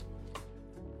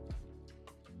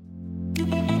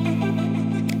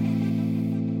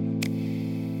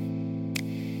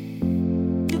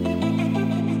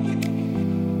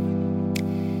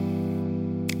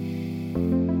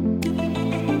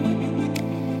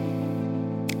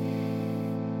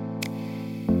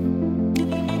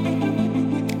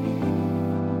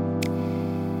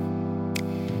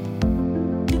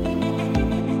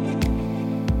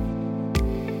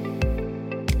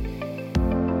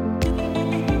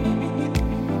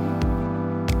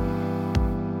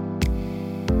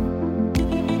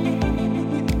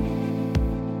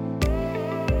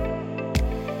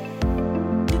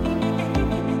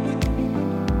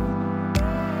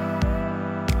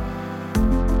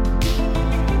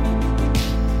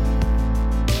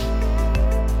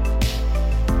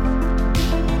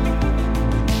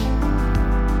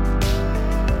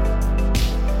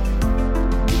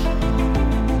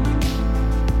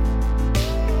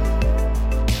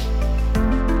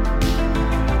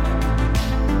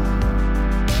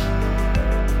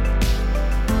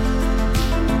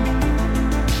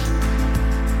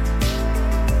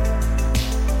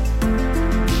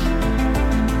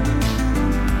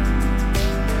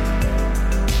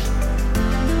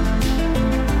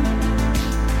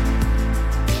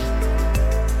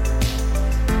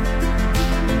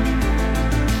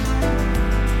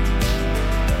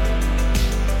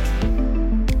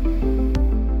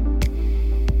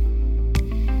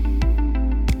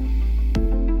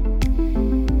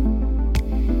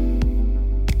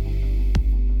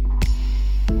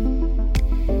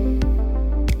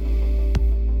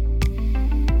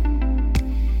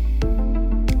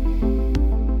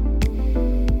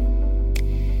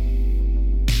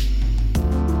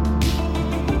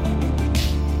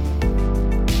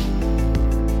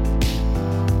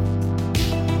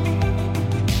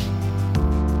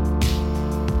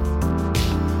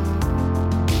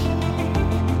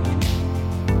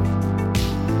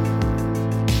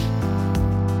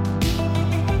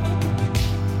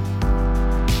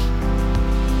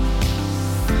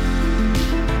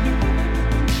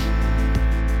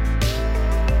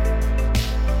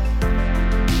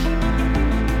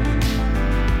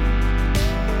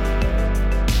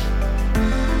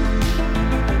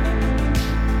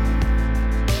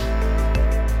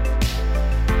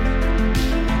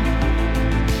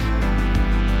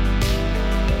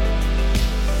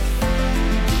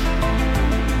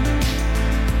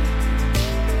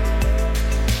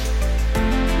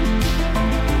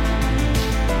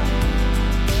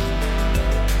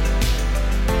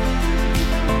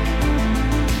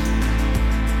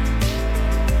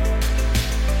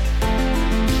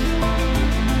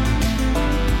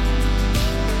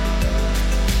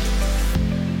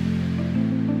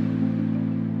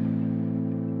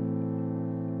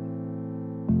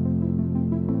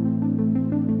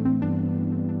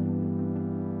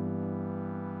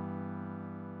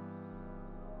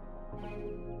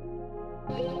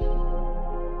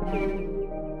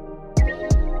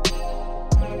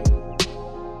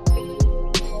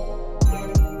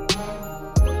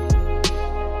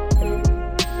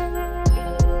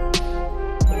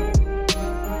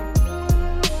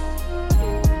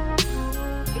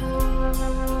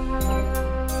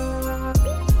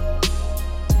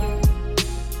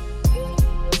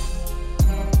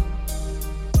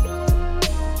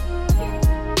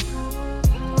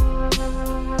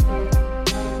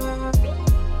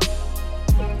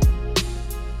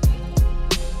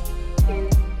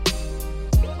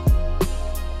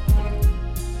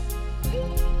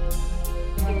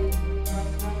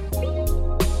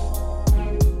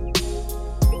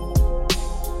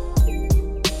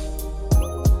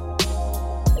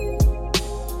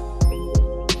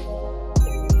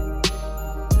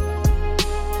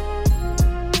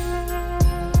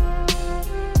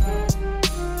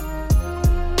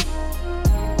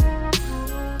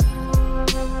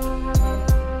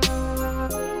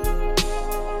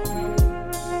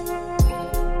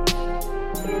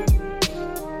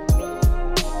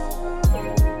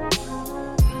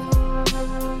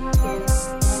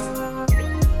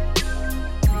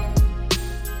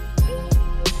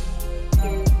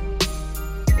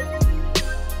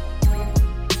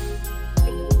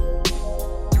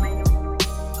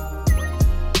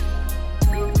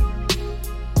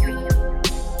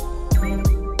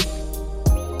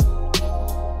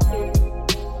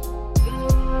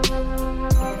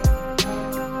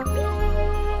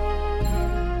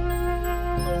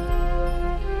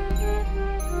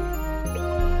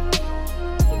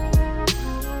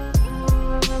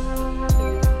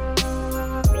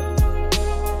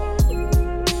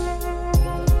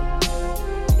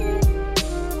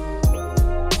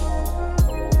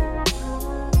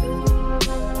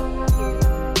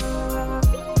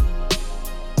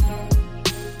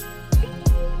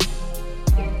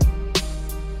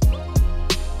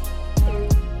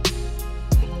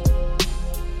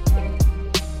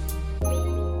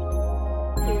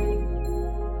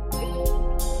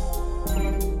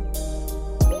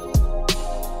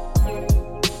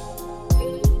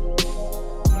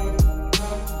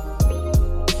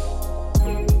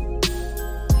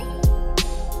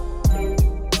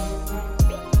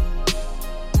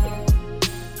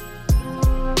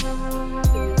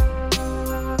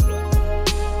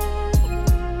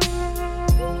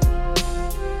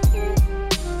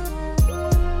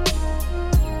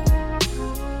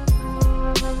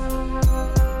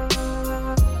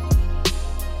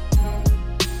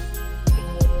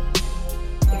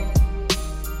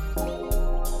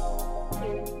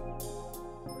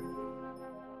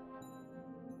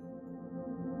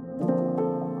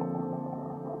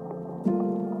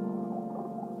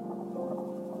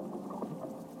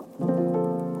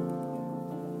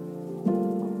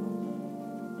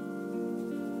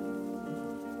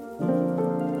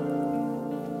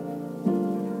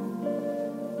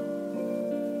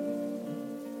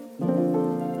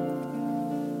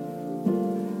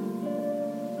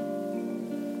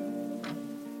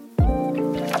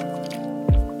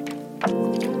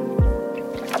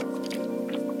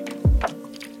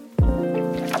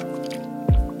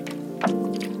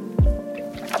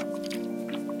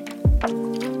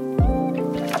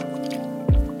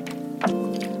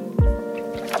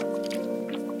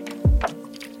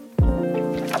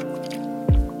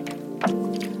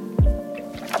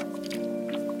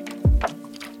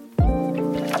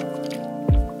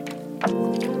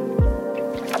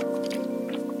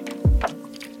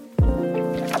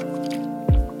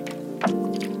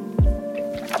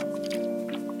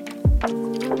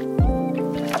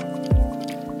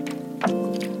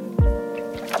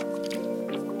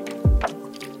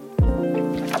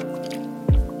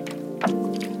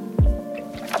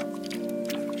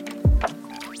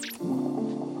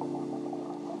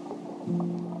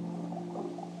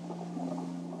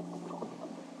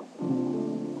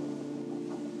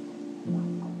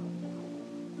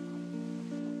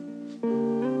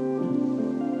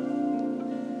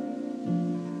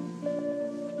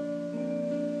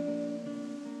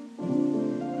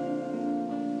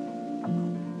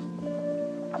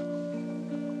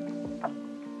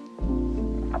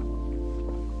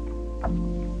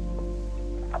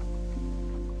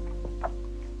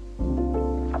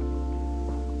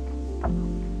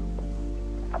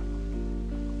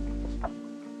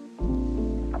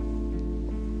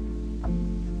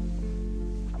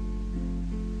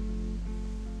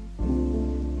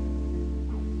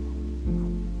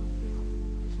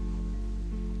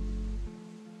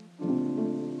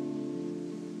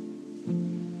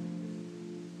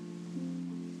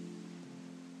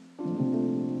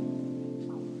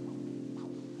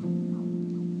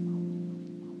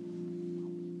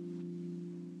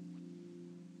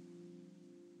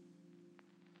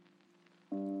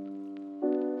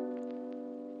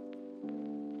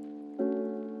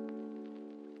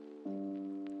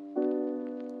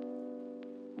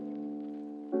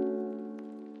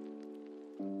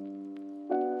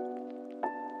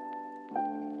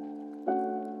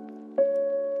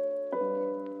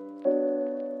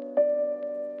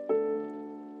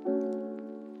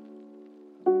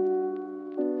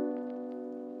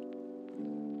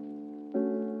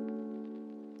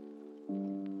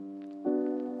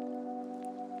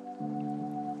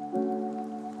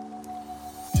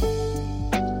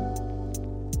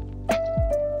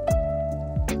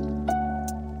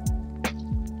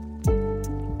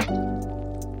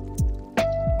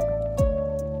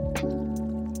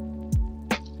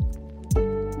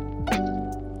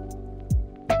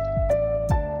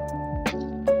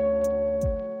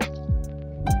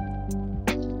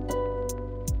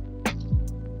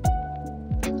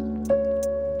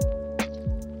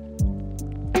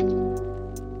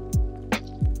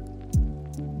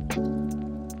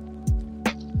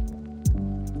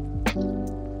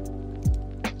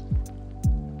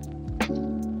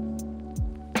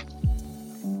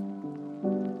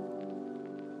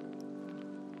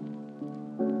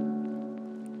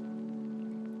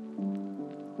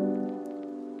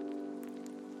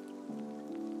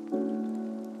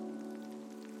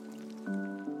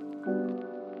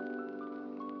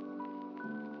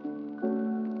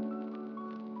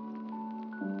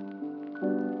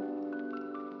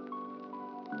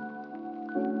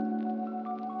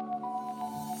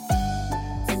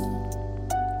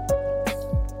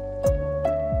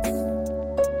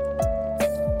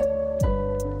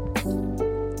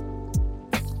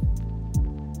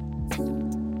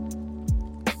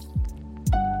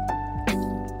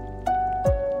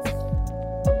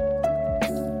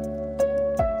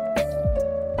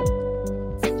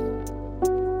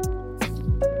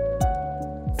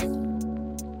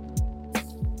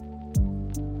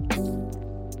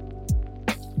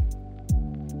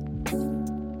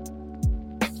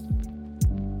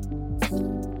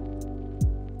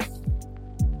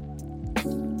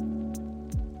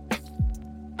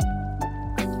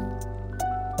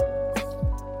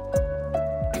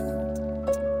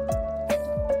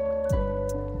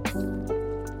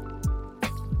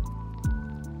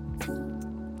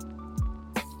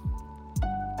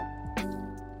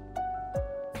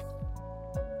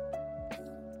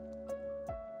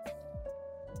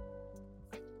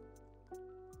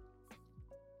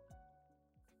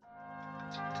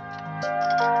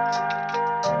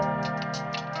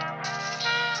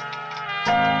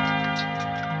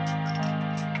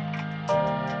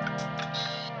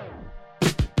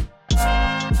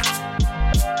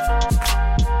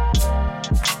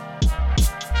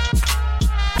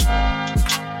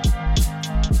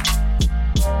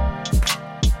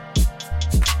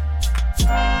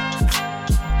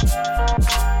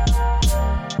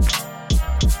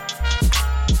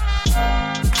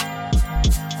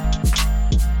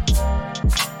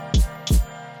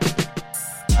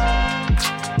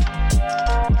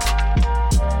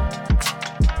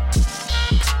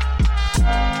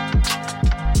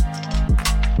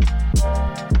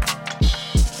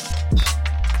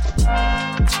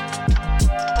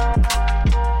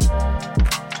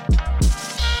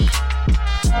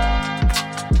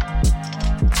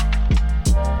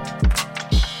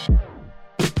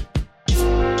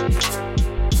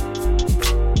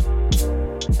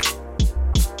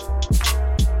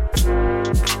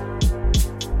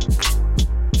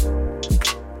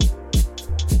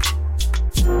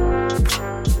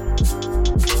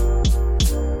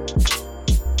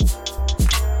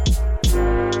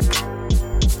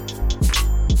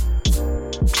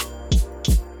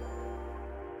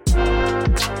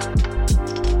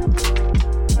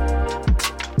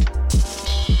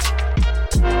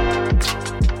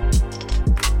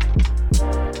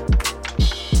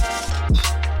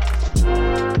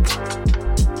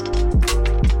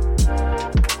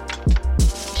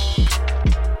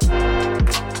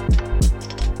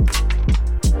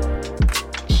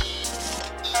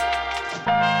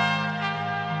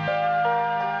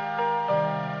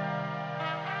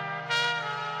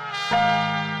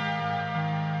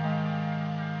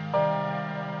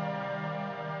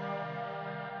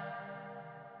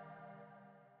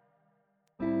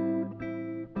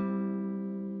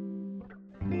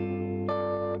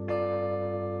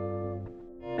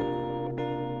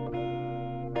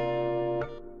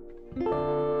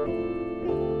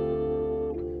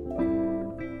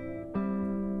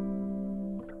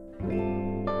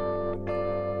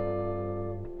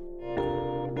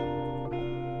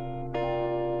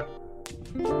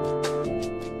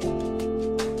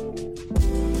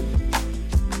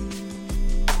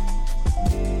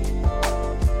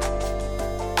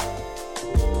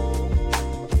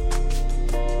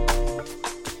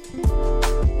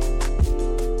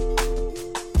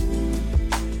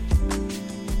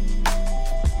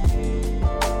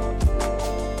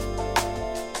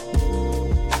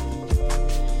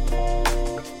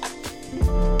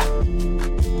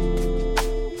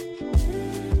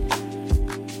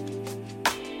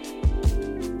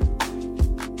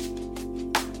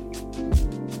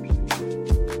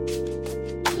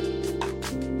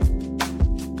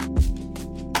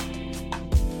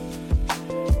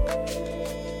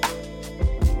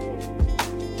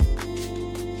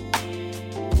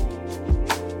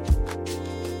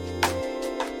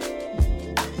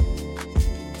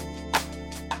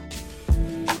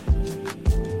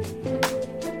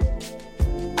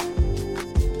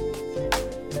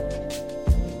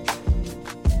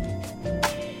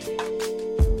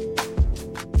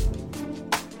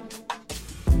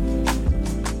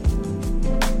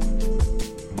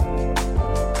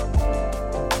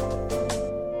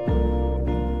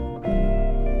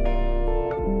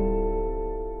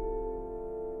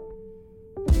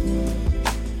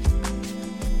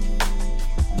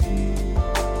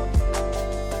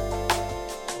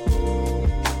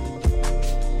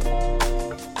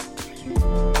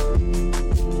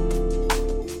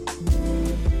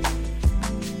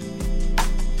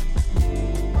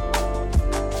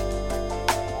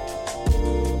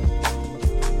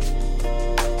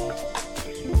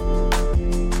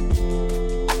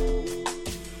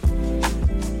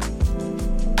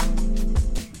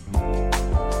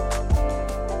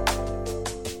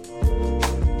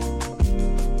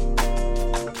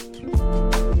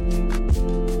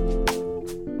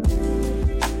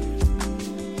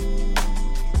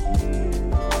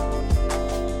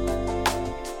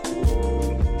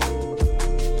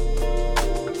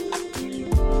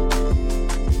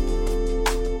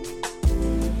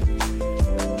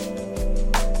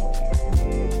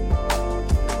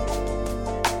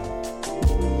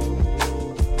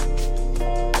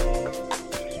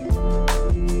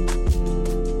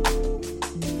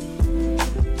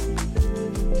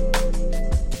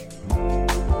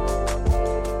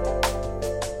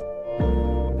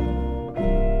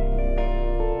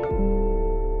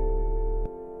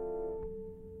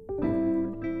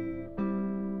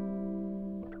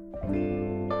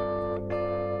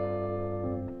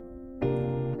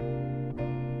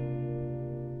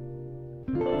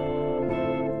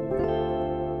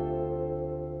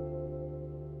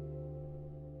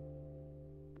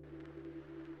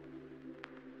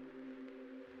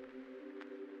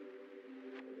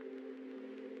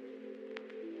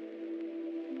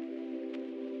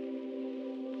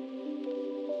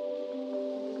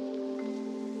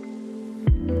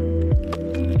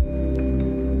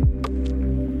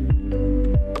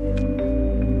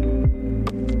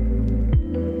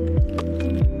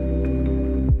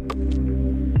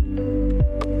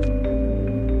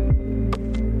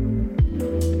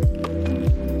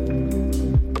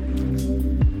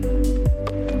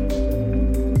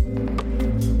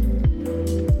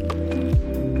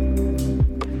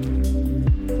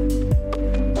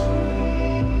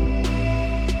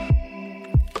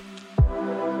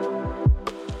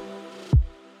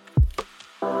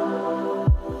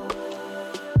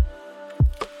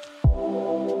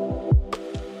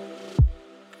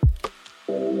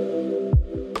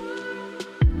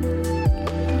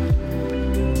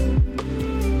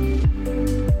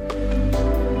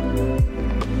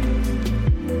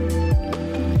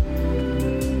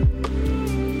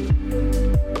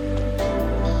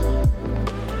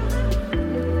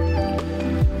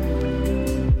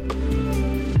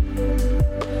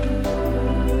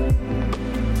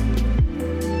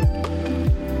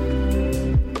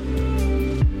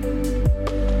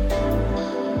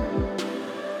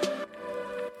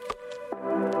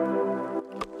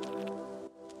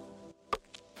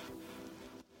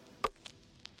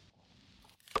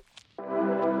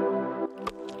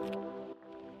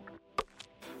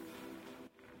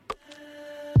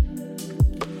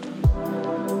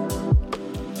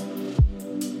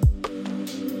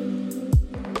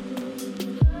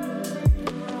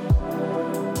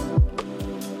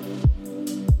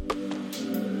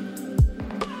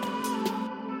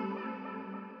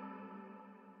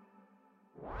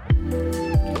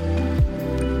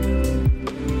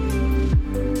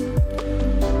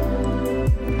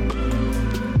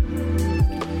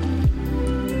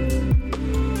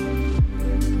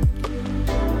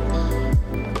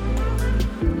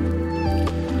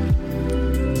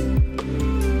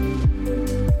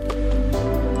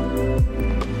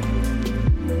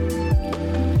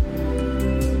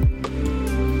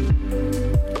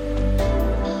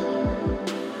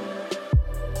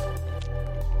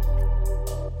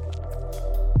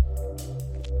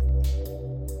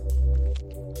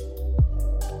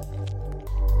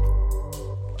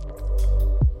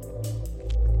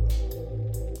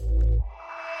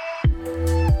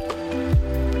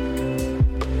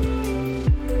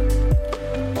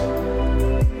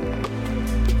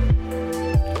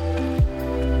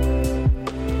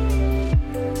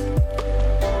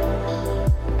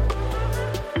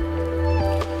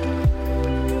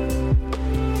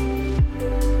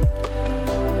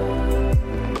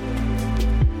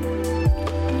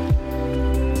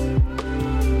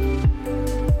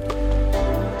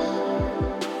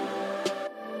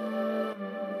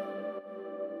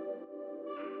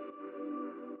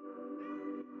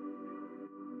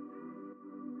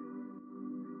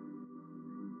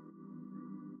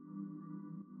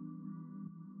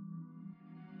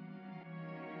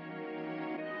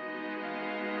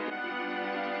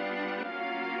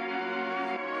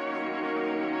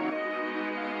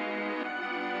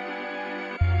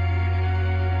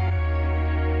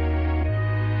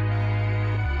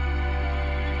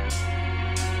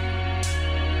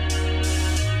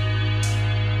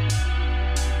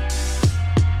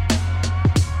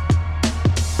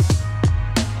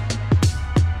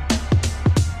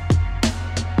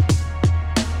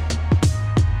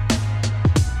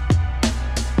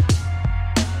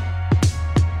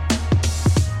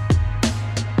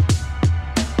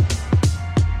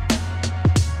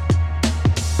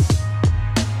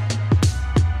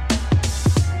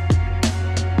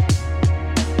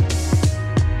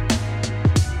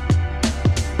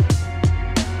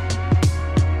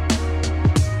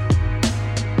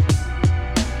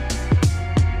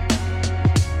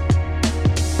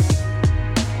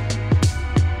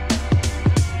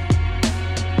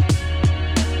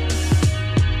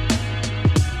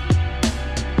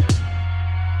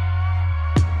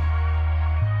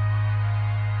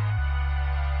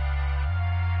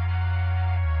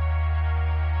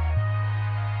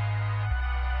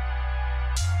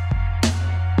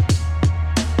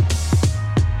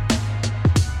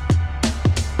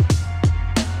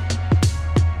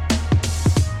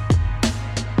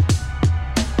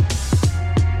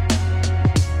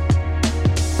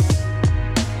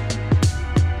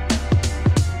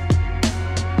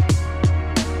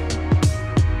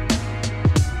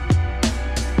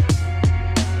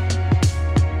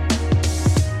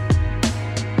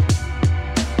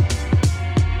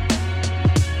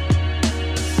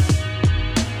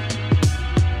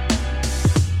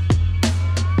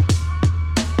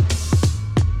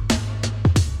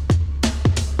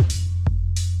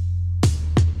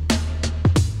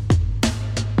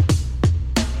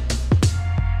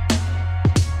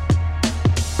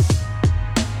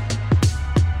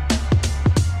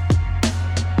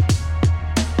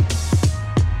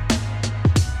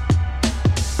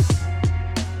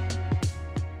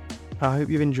 I hope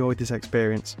you've enjoyed this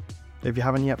experience. If you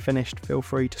haven't yet finished, feel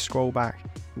free to scroll back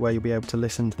where you'll be able to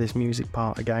listen to this music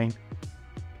part again.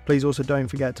 Please also don't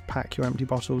forget to pack your empty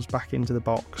bottles back into the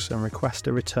box and request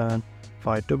a return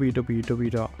via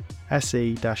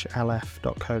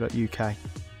www.se-lf.co.uk.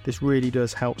 This really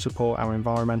does help support our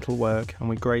environmental work and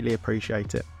we greatly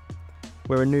appreciate it.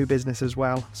 We're a new business as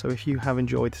well, so if you have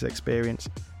enjoyed this experience,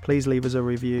 please leave us a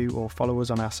review or follow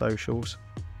us on our socials.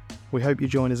 We hope you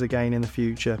join us again in the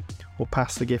future or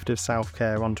pass the gift of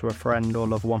self-care on to a friend or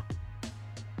loved one.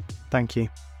 Thank you.